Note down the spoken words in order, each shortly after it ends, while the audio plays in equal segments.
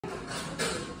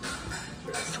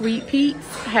Sweet Pete's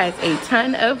has a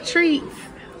ton of treats.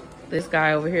 This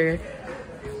guy over here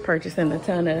purchasing a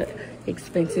ton of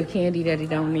expensive candy that he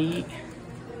don't need.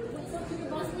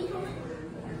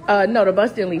 No, the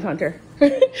bus didn't leave, Hunter.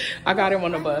 I got him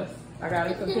on the bus. I got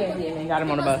him some candy and then got him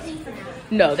on the bus.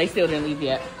 No, they still didn't leave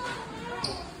yet.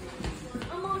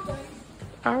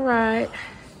 All right.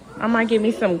 I might give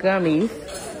me some gummies.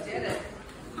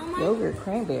 Yogurt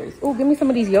cranberries. Oh, give me some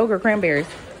of these yogurt cranberries.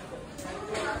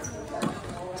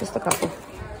 Just a couple.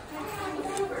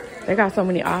 They got so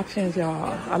many options,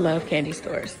 y'all. I love candy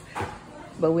stores.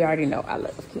 But we already know I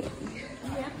love candy.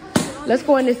 Let's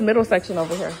go in this middle section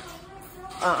over here.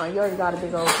 You already got a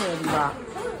big old candy rock.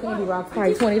 Candy rock's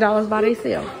probably $20 by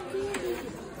themselves.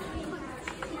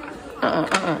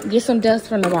 Get some dust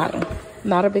from the bottom.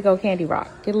 Not a big old candy rock.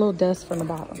 Get a little dust from the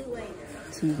bottom.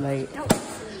 Too late.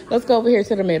 Let's go over here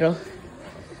to the middle.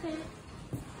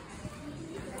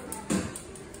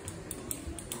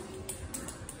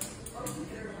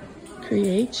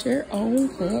 Create your own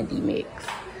candy mix.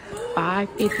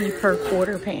 $5.50 per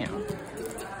quarter pound.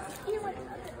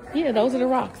 Yeah, those are the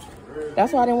rocks.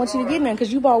 That's why I didn't want you to get none,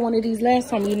 because you bought one of these last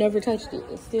time. You never touched it.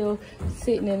 It's still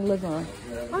sitting in the living room.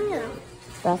 Oh, yeah.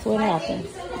 That's what happened.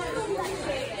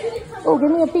 Oh,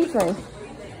 give me a peach ring.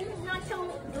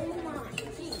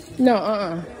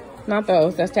 No, not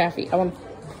those. That's taffy. I want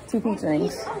 2 peach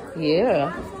rings.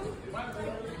 Yeah.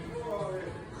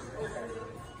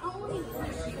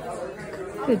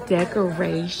 The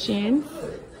decorations.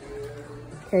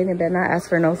 Okay, they better not ask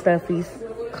for no stuffies,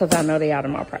 because I know they out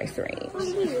of my price range.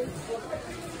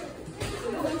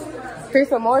 Here's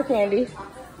some more candy.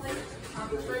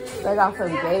 They got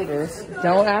some gators.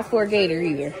 Don't ask for a gator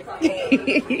either.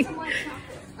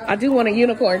 I do want a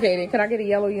unicorn candy. Can I get a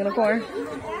yellow unicorn?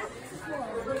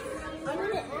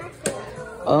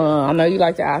 I know you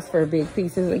like to ask for big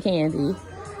pieces of candy.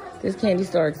 This candy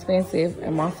store expensive,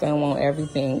 and my son want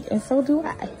everything, and so do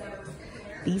I.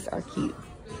 These are cute.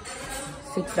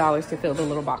 $6 to fill the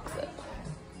little box up.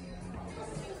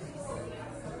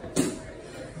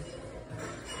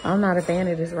 I'm not a fan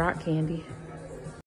of this rock candy.